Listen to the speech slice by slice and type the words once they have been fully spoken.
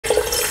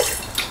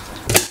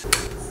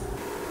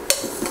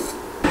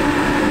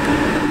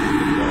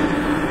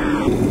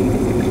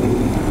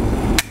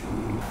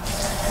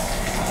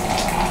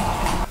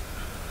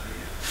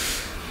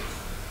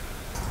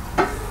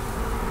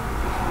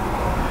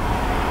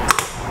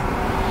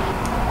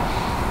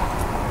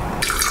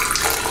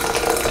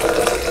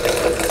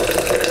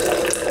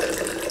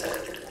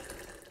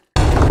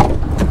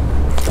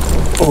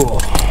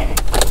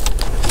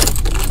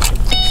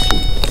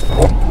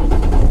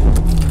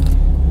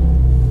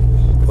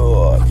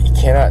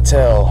cannot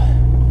tell.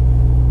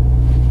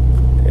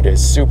 It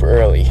is super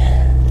early.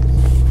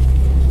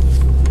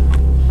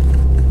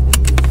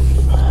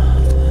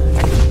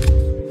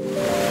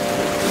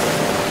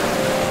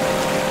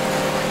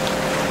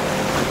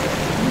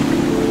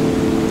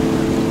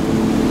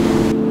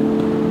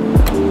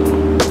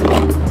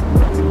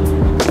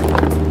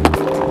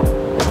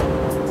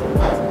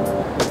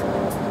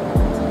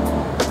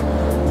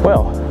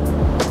 Well,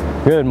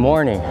 good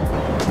morning.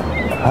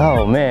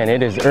 Oh man,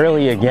 it is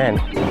early again,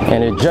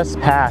 and it just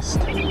passed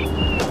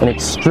an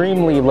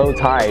extremely low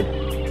tide.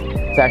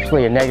 It's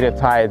actually a negative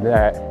tide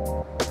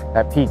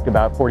that peaked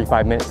about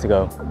 45 minutes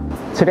ago.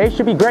 Today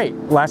should be great.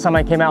 Last time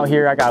I came out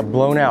here, I got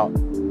blown out.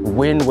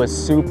 Wind was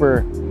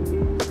super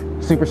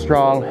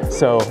strong,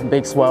 so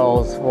big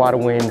swells, a lot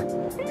of wind.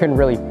 Couldn't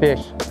really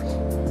fish.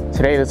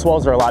 Today the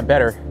swells are a lot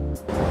better.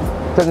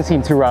 Doesn't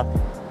seem too rough.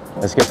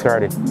 Let's get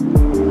started.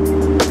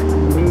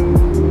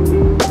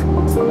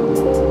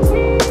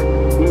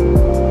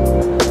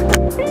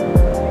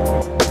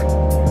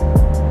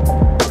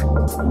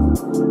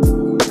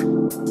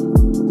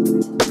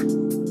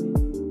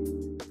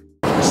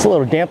 It's a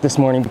little damp this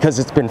morning because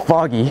it's been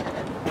foggy.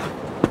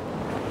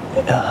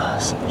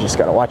 So you just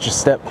gotta watch your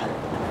step.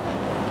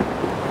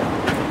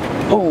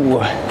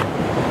 Oh,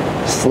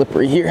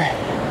 slippery here.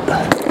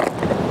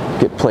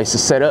 Good place to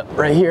set up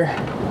right here.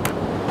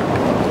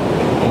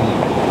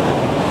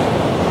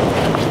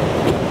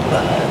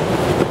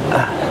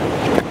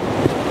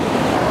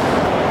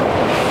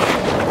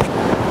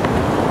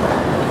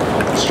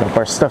 Let's drop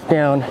our stuff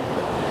down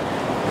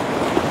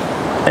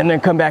and then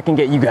come back and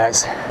get you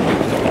guys.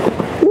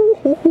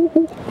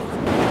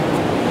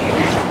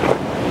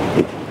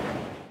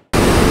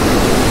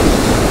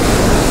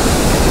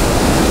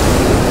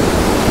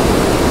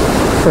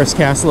 First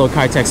cast, a little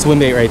Kitech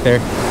swimbait right there.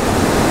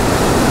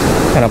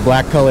 Kind of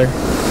black color.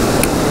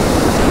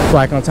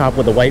 Black on top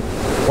with a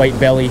white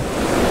belly.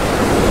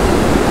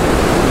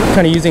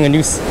 Kind of using a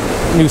new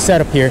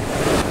setup here.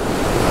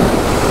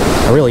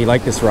 I really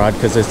like this rod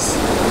because it's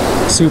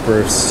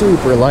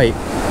super light.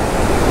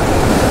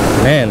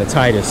 Man, the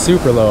tide is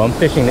super low. I'm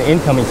fishing the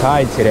incoming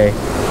tide today.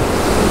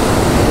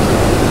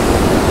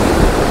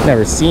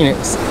 Never seen it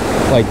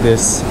like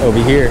this over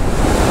here.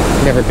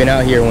 Never been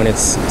out here when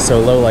it's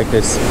so low like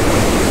this.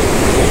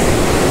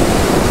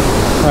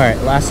 Alright,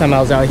 last time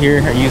I was out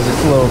here, I used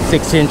this little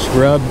 6-inch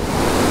rub.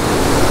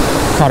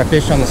 Caught a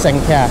fish on the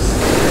second cast.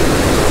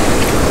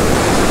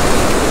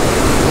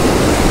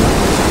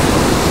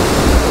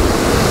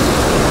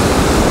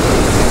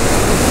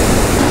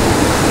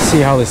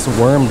 See how this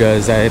worm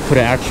does. I put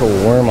an actual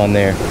worm on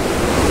there.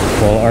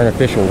 Well, an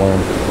artificial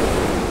worm.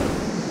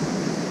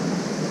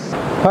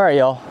 Alright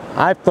y'all,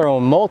 I've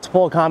thrown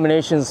multiple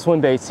combinations of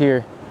swim baits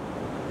here.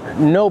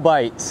 No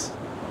bites.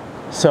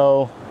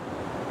 So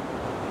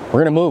we're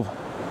gonna move.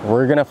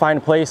 We're gonna find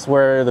a place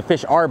where the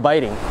fish are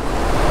biting.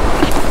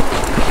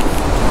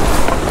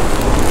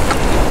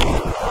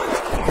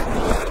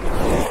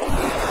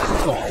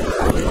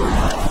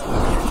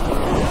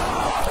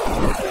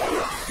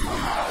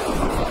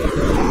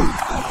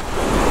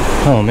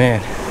 Oh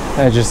man,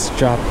 I just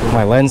dropped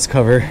my lens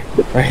cover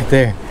right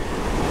there.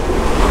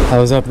 I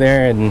was up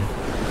there and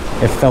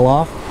it fell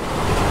off.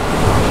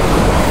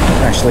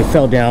 Actually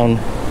fell down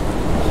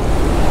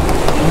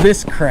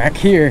this crack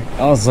here.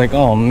 I was like,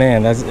 oh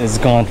man, it's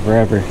gone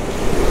forever.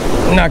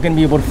 I'm not gonna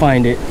be able to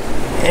find it.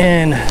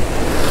 And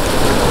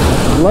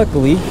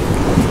luckily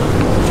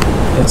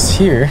it's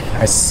here.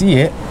 I see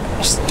it.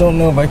 Just don't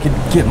know if I could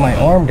get my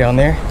arm down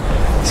there.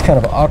 It's kind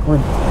of an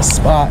awkward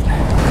spot.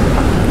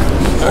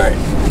 All right.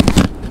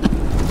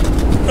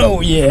 Oh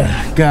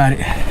yeah, got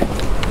it.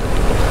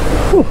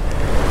 Whew.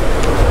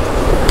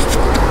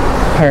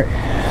 All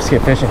right, let's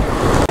get fishing.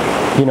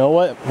 You know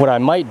what I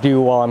might do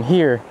while I'm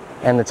here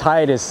and the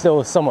tide is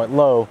still somewhat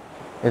low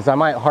is I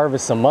might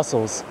harvest some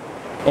mussels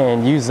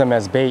and use them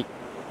as bait.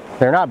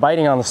 They're not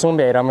biting on the swim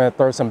bait. I'm gonna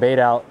throw some bait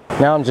out.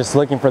 Now I'm just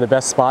looking for the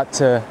best spot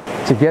to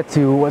get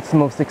to, what's the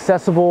most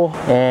accessible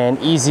and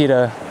easy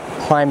to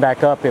climb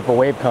back up if a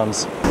wave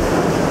comes.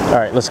 All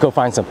right, let's go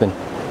find something.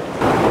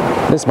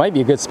 This might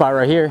be a good spot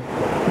right here.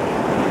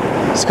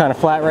 It's kind of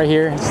flat right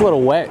here. It's a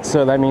little wet,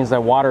 so that means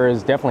that water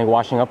is definitely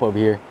washing up over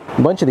here.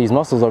 A bunch of these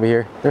mussels over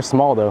here. They're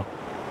small though.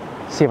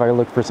 Let's see if I can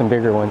look for some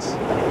bigger ones.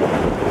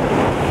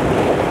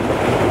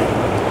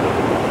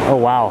 Oh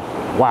wow,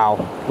 wow,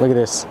 look at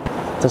this.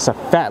 That's a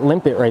fat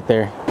limpet right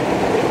there.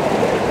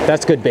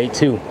 That's good bait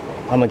too.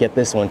 I'm gonna get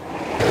this one.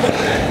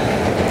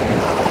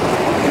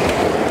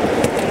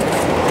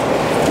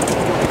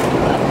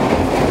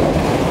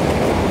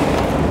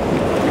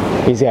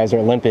 These guys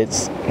are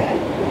limpets.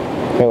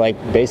 They're like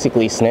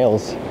basically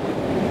snails.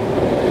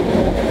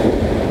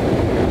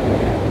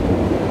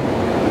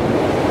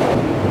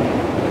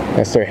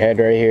 That's their head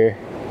right here.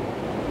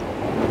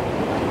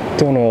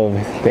 Don't know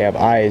if they have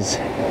eyes,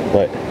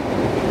 but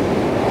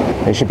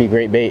they should be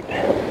great bait.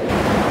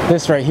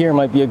 This right here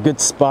might be a good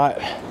spot.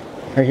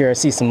 Right here I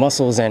see some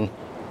mussels, and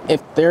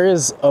if there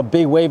is a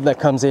big wave that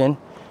comes in,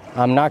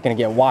 I'm not gonna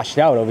get washed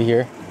out over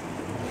here.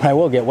 I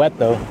will get wet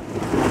though.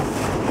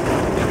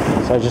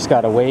 So I just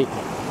gotta wait.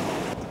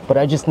 But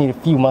I just need a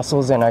few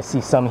mussels, and I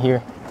see some here.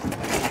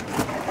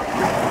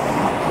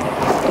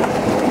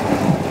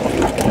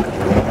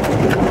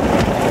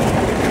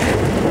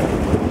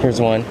 Here's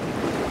one.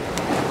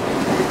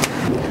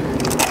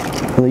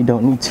 Really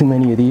don't need too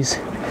many of these.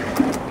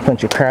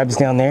 Bunch of crabs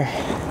down there.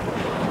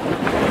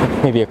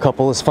 Maybe a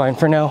couple is fine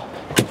for now.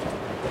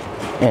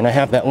 And I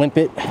have that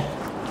limpet.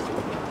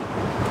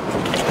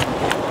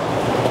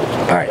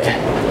 All right.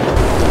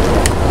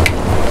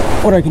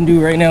 What I can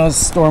do right now is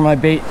store my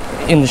bait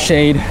in the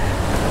shade.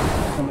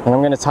 And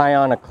I'm gonna tie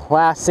on a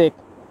classic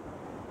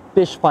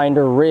fish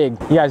finder rig.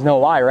 You guys know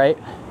why, right?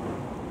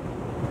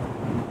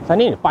 So I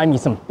need to find me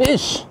some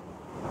fish.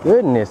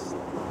 Goodness.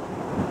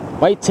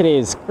 Bite today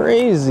is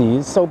crazy.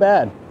 It's so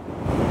bad.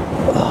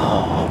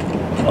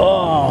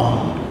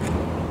 Oh.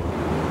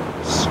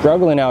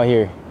 Struggling out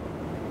here.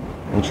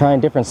 I'm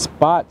trying different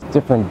spots,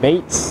 different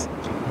baits.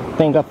 I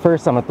think up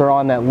first I'm gonna throw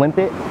on that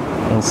limpet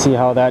and see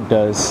how that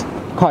does.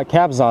 Caught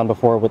cabs on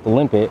before with the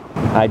limpet.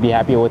 I'd be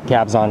happy with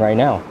cabs on right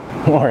now,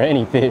 or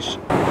any fish.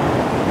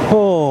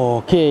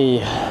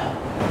 Okay,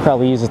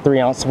 probably use a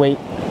 3-ounce weight.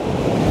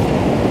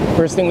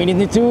 First thing we need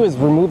to do is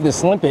remove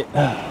this limpet.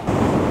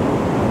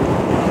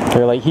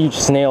 They're like huge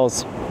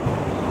snails,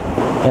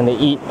 and they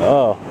eat.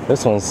 Oh,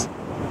 this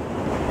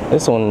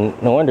one,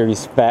 no wonder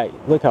he's fat.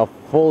 Look how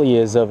full he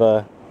is of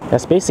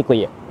that's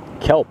basically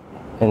kelp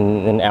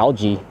and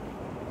algae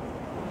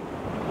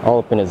all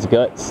up in his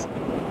guts.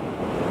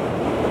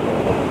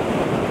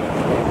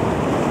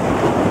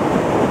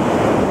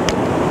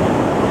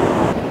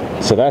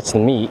 So that's the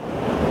meat,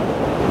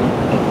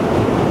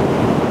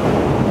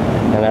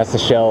 and that's the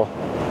shell,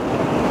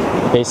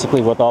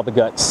 basically with all the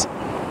guts.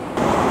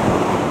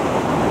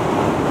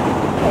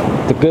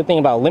 The good thing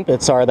about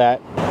limpets are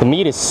that the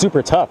meat is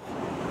super tough,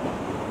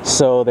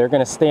 so they're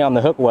gonna stay on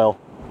the hook well.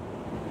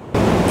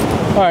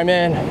 All right,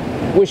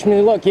 man, wish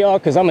me luck, y'all,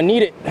 because I'm gonna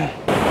need it.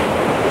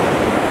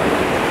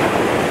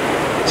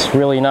 It's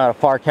really not a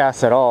far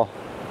cast at all.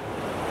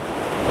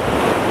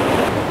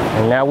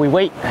 And now we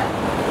wait.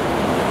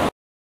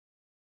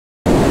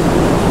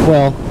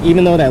 Well,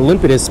 even though that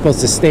limpet is supposed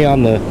to stay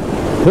on the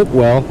hook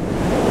well,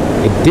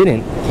 it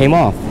didn't, came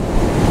off.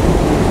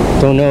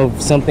 Don't know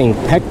if something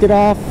pecked it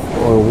off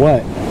or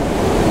what.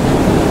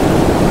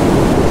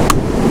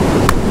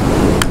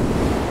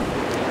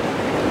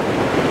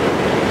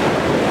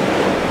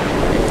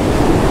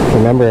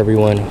 Remember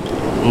everyone,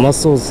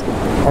 mussels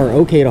are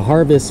okay to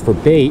harvest for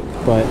bait,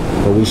 but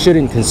we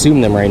shouldn't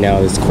consume them right now.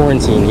 It's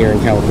quarantine here in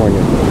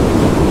California.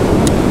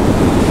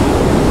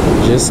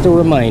 Just a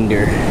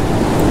reminder.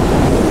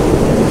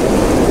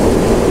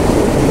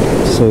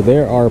 So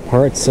there are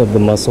parts of the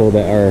mussel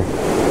that are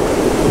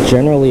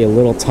generally a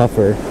little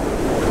tougher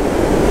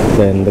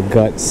than the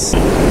guts.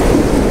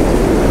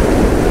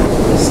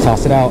 Let's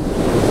toss it out.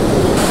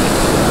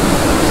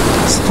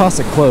 Let's toss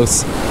it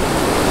close.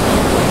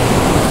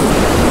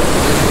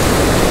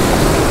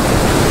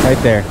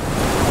 Right there.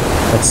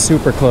 That's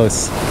super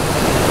close.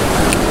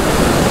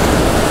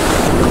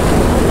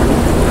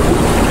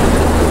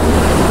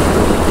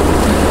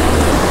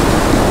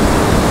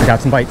 I got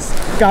some bites.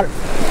 Got it.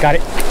 Got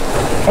it.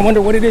 I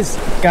wonder what it is.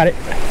 Got it.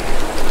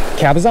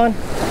 Cabazon?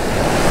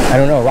 I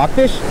don't know.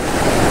 Rockfish?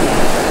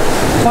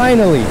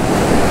 Finally.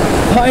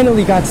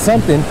 Finally got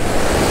something.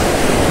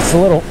 It's a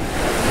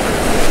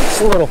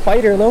little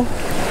fighter though.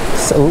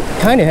 So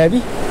kind of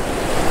heavy.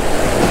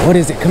 What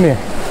is it? Come here.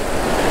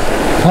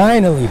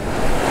 Finally.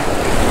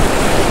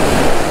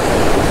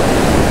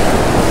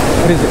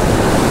 What is it?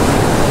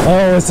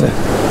 Oh, it's a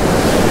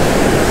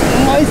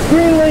nice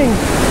greenling.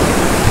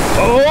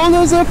 Oh,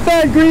 there's a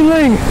fat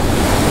greenling.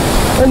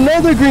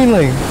 Another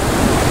greenling.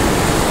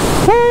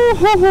 Woo,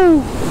 hoo,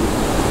 hoo.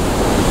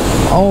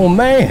 Oh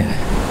man.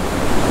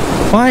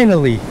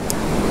 Finally.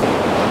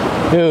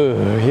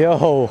 Dude,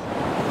 yo.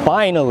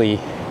 Finally.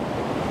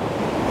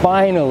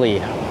 Finally.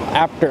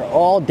 After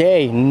all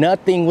day,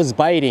 nothing was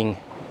biting.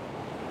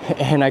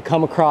 And I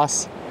come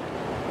across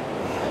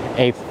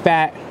a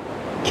fat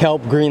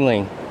kelp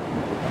greenling.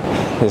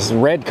 This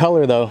red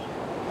color though.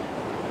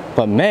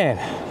 But man,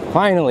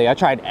 finally, I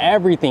tried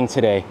everything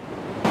today.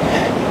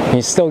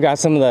 He's still got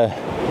some of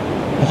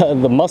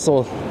the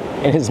muscle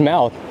in his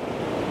mouth.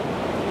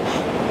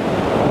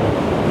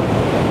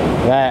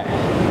 That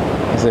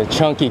is a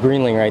chunky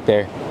greenling right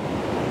there.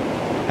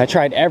 I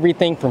tried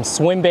everything from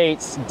swim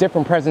baits,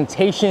 different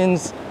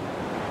presentations,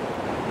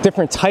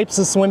 different types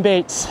of swim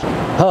baits.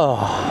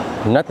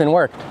 Oh, nothing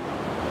worked.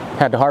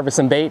 Had to harvest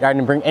some bait. I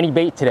didn't bring any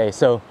bait today,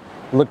 so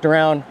looked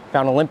around,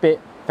 found a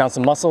limpet, found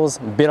some mussels,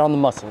 bit on the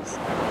mussels.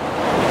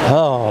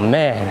 Oh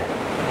man.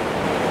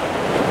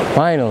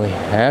 Finally,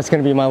 that's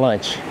gonna be my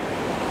lunch.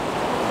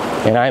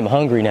 And I'm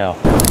hungry now.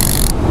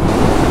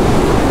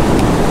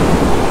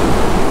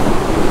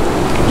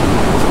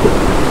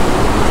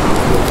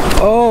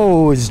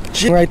 Oh, it's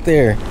right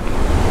there.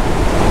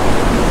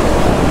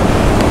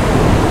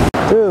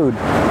 Dude.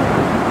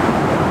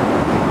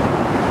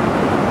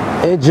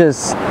 It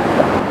just,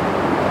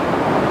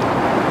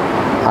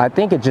 I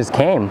think it just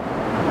came.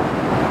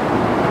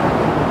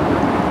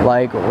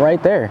 like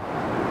right there.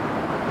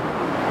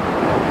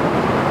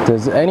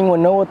 Does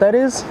anyone know what that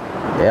is?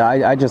 Yeah,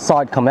 I just saw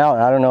it come out.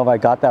 I don't know if I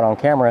got that on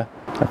camera.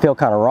 I feel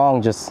kind of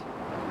wrong just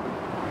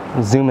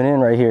zooming in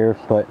right here,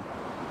 but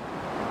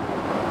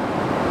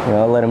you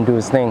know, let him do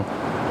his thing.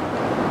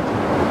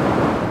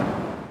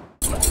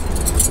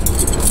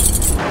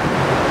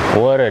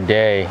 What a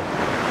day.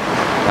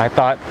 I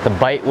thought the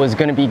bite was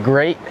gonna be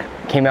great.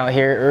 Came out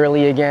here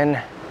early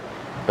again,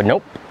 but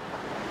nope.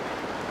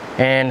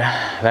 And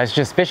that's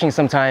just fishing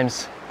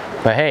sometimes.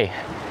 But hey,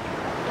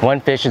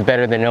 one fish is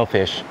better than no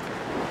fish.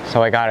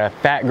 So I got a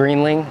fat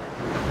greenling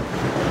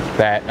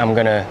that I'm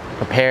gonna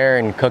prepare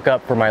and cook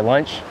up for my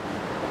lunch.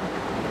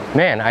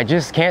 Man, I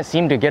just can't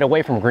seem to get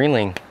away from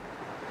greenling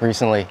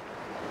recently.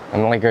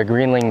 I'm like a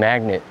greenling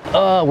magnet.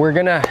 We're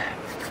gonna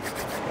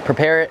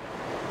prepare it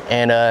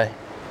and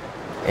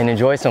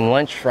enjoy some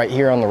lunch right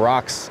here on the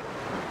rocks.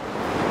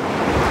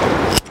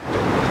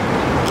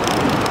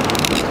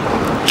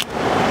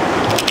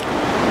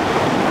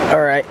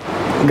 All right,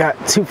 got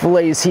 2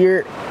 fillets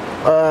here.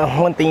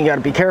 One thing you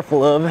gotta be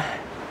careful of.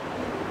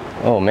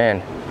 Oh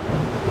man,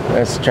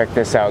 let's check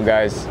this out,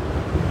 guys.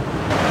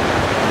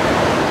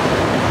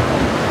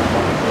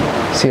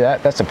 See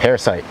that? That's a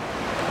parasite,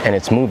 and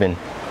it's moving.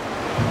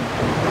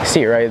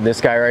 See it, right?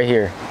 This guy right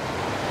here.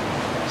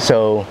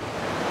 So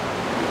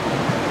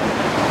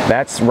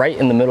that's right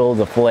in the middle of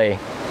the fillet,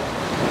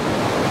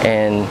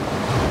 and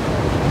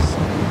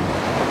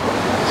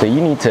so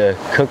you need to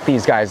cook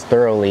these guys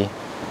thoroughly.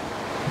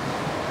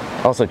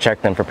 Also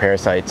check them for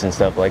parasites and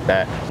stuff like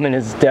that. I mean,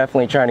 it's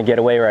definitely trying to get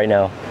away right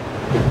now.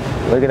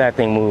 Look at that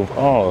thing move.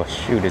 Oh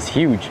shoot, it's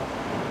huge.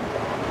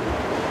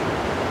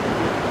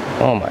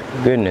 Oh my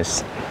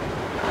goodness.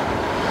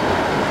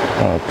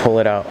 I'll pull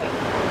it out.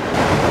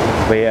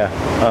 But yeah,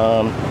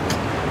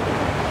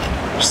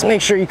 just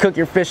make sure you cook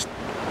your fish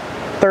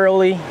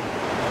thoroughly.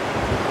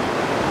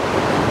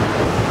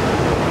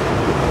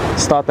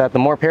 It's thought that the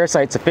more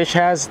parasites a fish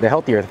has, the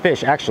healthier the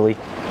fish actually.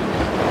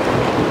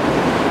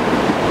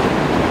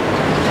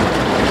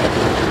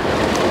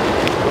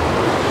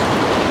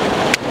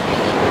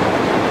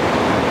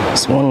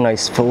 This one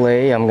nice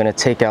fillet, I'm gonna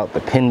take out the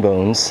pin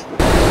bones.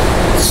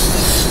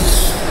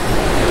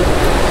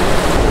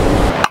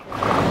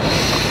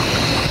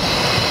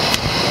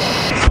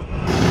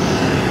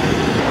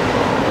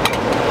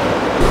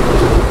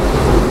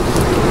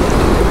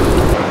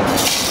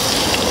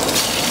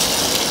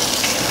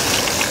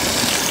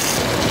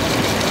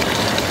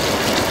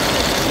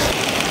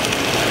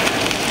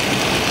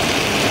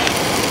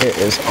 It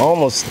is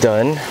almost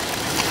done.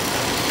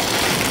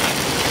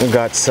 We've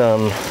got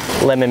some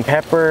lemon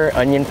pepper,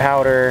 onion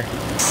powder,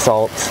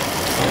 salt,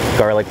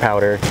 garlic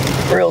powder.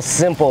 Real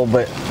simple,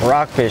 but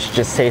rockfish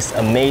just tastes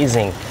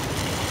amazing.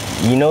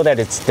 You know that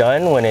it's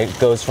done when it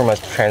goes from a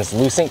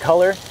translucent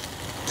color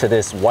to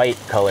this white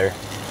color.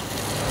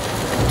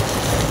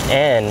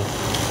 And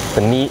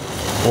the meat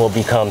will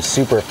become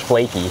super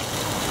flaky.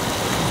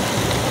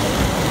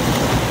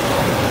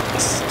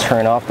 Let's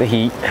turn off the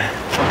heat.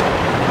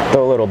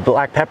 Throw a little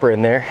black pepper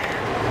in there,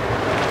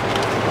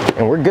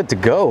 and we're good to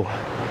go.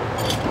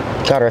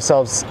 Got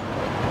ourselves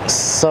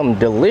some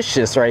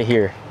delicious right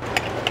here.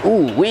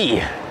 Ooh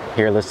wee.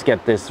 Here, let's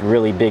get this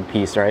really big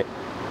piece, right?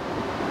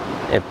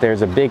 If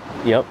there's a big,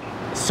 yep,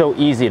 so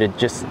easy to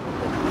just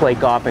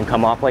flake off and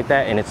come off like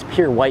that, and it's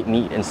pure white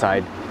meat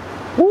inside.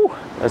 Woo,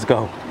 let's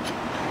go.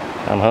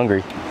 I'm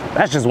hungry.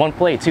 That's just one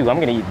plate too. I'm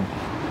gonna eat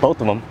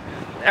both of them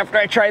after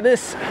I try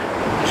this.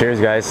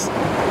 Cheers, guys.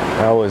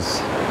 That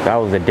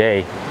was a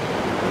day.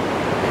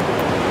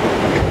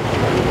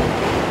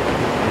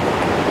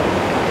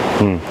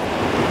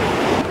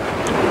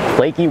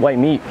 Flaky white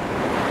meat.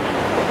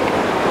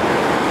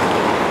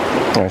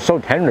 And it's so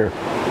tender.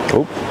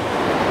 Oops.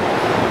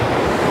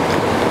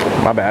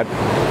 My bad.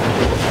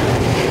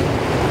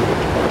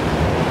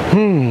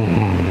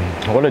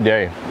 What a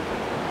day.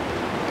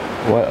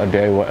 What a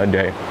day, what a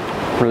day.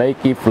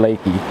 Flaky,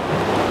 flaky.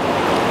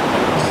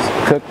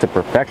 It's cooked to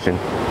perfection.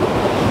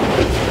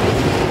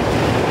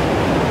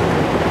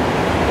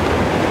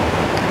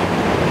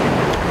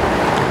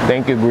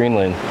 Thank you,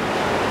 Greenland.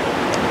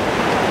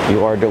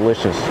 You are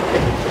delicious.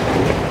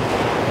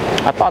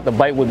 I thought the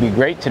bite would be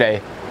great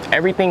today.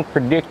 Everything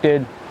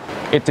predicted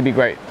it to be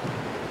great.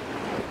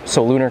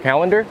 So lunar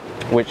calendar,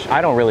 which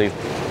I don't really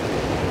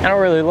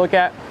look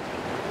at,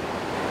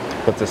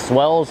 but the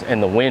swells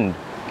and the wind,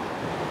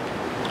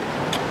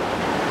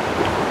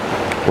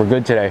 we're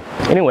good today.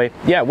 Anyway,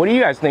 yeah, what do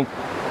you guys think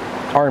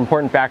are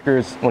important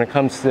factors when it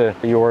comes to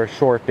your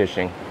shore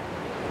fishing?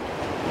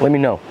 Let me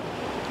know.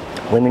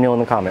 Let me know in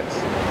the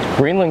comments.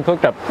 Greenling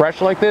cooked up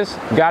fresh like this,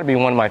 gotta be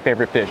one of my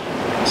favorite fish.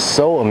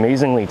 So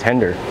amazingly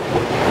tender.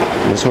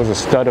 This was a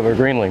stud of a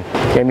greenling.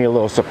 Gave me a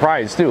little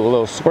surprise too, a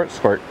little squirt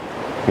squirt,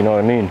 you know what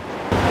I mean?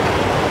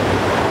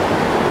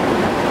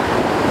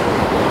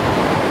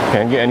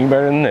 Can't get any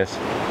better than this.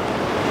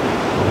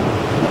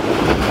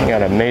 We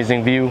got an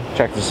amazing view.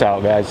 Check this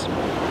out, guys.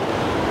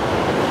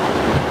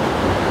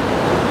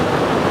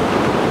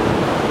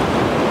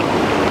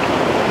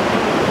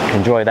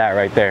 Enjoy that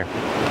right there.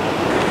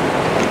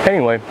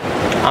 Anyway,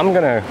 I'm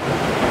gonna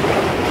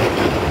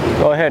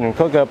go ahead and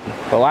cook up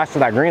the last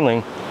of that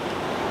greenling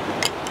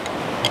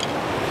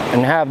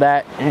and have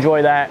that,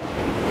 enjoy that,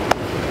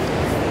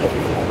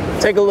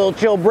 take a little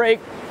chill break,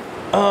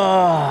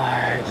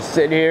 just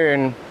sit here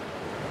and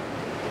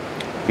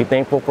be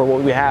thankful for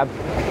what we have,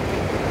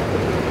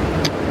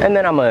 and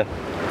then I'm gonna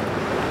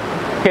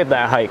hit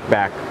that hike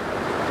back.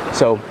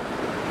 So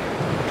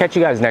catch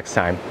you guys next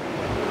time.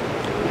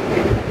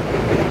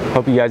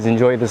 Hope you guys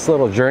enjoyed this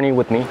little journey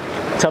with me.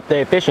 Tough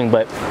day of fishing,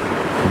 but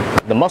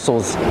the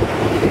mussels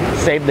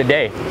saved the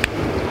day.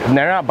 If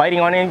they're not biting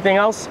on anything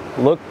else,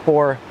 look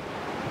for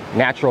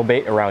natural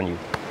bait around you.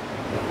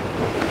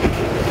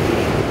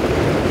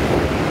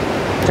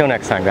 Till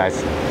next time,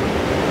 guys.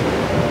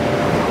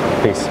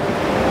 Peace.